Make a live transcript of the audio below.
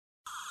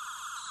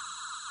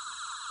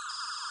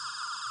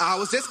I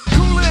was just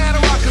cooling at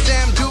a rock 'cause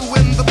I'm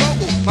doing the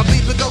bubble. My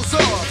beeper goes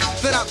off,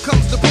 then out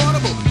comes the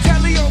portable.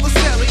 Telly on the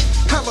celly.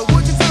 Hello,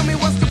 would you tell me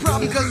what's the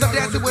problem? 'Cause I'm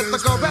dancing with the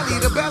girl belly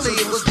to belly.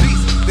 It was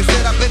beast. They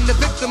said I've been the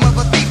victim of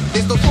a thief.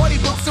 They stole 40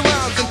 books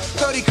around and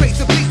 30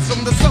 crates of beats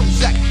from the soul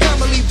shack. Time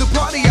to leave the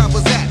party I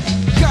was at.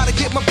 Gotta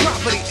get my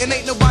property and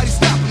ain't nobody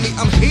stopping me.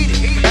 I'm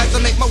heated as I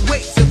make my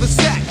way to the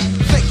shack.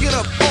 Thinking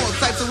of all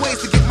types of ways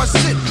to get my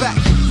shit back.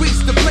 Reach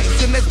the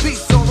place and there's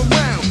beats all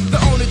around. The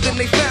only thing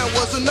they found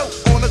was a note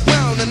on the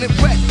ground and it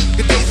read,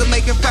 "Your days of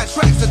making fat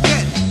tracks are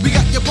dead." We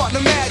got your partner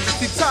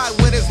Majesty tied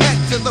with his head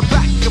to the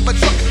back of a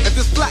truck. If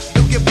it's black,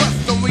 you'll get bust,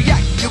 don't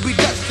react. You'll be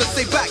dust to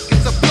stay back,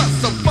 it's a plus,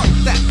 so fuck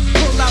that.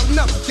 Pull out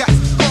enough gas,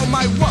 call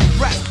my rough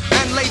rap,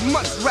 and lay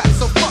much rap,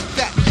 so fuck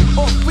that.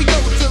 Off we go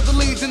to the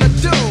Legion of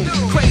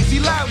Doom. Crazy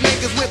loud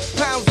niggas with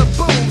pounds of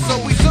boom, so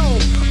we zoom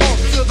off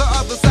to the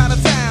other side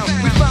of town.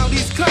 We found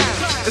these clowns,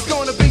 it's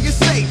gonna be your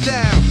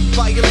shakedown.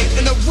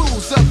 Violating the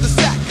rules of the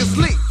sack is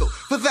lethal.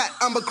 For that,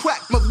 I'ma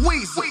crack my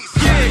weazel.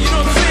 Yeah, you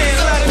know what I'm saying?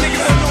 A lot of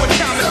niggas don't know what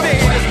time of day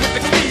it is with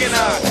the king and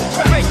I.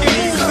 Making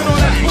moves and all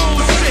that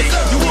bullshit.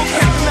 You won't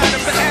catch me out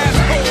of the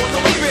asshole, no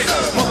bit.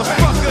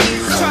 Motherfucker,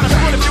 trying to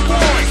front if you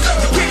want.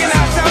 The king and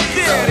I's out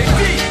there, they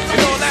deep. And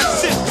all that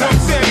shit, you know what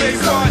I'm saying, baby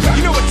boy?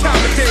 You know what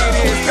time of day it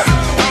is. I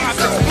don't have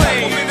to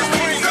explain.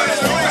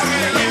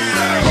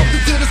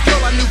 Welcome to this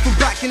girl I knew from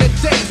back in the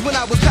days when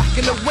I was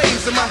packing the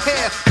waves in my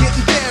hair,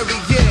 getting dairy,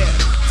 yeah.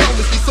 Told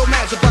me she's so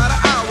mad about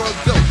an hour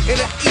ago in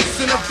the east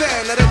in a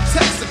van at a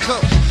Texaco.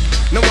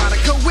 No, what a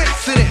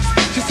coincidence.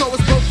 She saw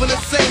us both on the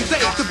same day.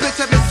 The bitch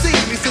haven't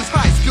seen me since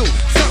high school.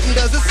 Something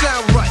doesn't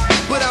sound right,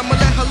 but I'ma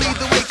let her lead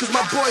the way 'cause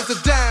my boys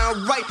are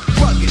downright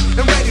rugged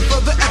and ready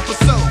for the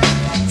episode.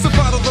 So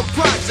follow the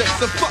projects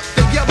and fuck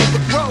the yellow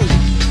brick road.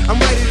 I'm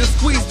ready to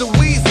squeeze the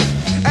weasel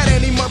at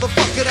any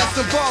motherfucker that's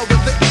involved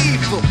with the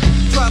evil.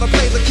 Try to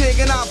play the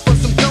king and I'll for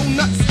some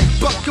donuts.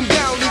 Buck him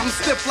down, leave him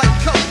stiff like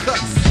coke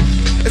cuts.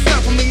 It's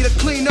time for me to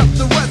clean up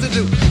the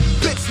residue.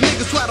 Bitch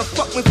niggas try to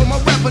fuck me for my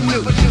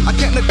revenue. I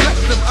can't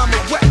neglect them, I'ma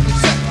wet and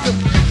check them.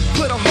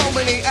 Put a hole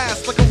in their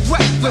ass like a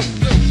rectum.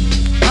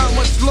 How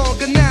much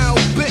longer now,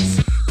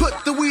 bitch? Put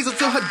the weasel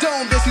to her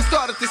dome, then she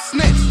started to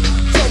snitch.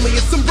 Told me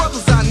it's some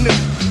brothers I knew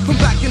from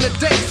back in the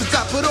days. To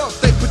top it off,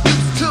 they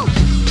produced too.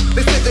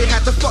 They said they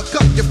had to fuck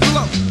up your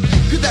flow,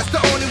 'cause that's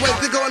the only way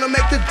they're gonna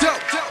make the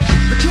dope.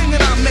 The king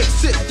and I make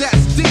shit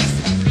that's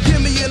decent.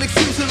 Give me an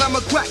excuse and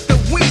I'ma crack the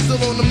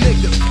weasel on them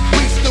niggas.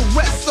 Reach the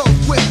rest off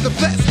with the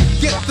vest.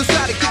 Get the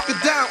side and kick it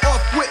down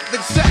off with the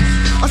chest.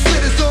 I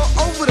said it's all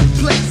over the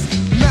place.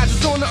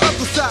 Magic's on the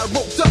other side,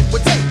 roped up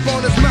with tape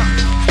on his mouth.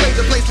 Sprayed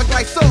the place like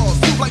Lysol,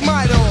 soup like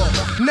Midol.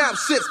 Now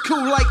shit's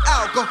cool like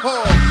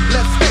alcohol.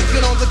 Left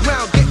stinking on the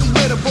ground, getting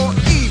rid of all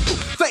evil.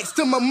 Thanks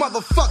to my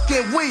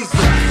motherfucking weasel.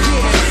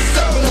 Yeah,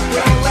 sucking up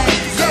with all that,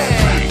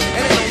 yeah.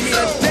 And it don't mean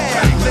a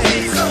damn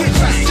thing. Get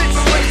your shit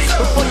straight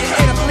before you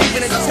end up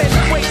leaving in 10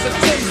 weights or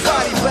 10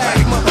 body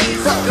bags,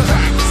 motherfucker.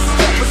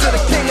 Step into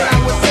the king and I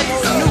was in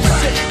on new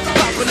shit.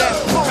 Popping that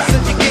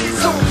bullshit, you get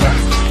two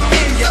cuts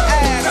in your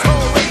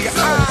asshole, in your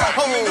eye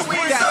hole.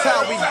 That's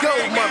how we go,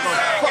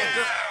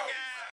 motherfucker.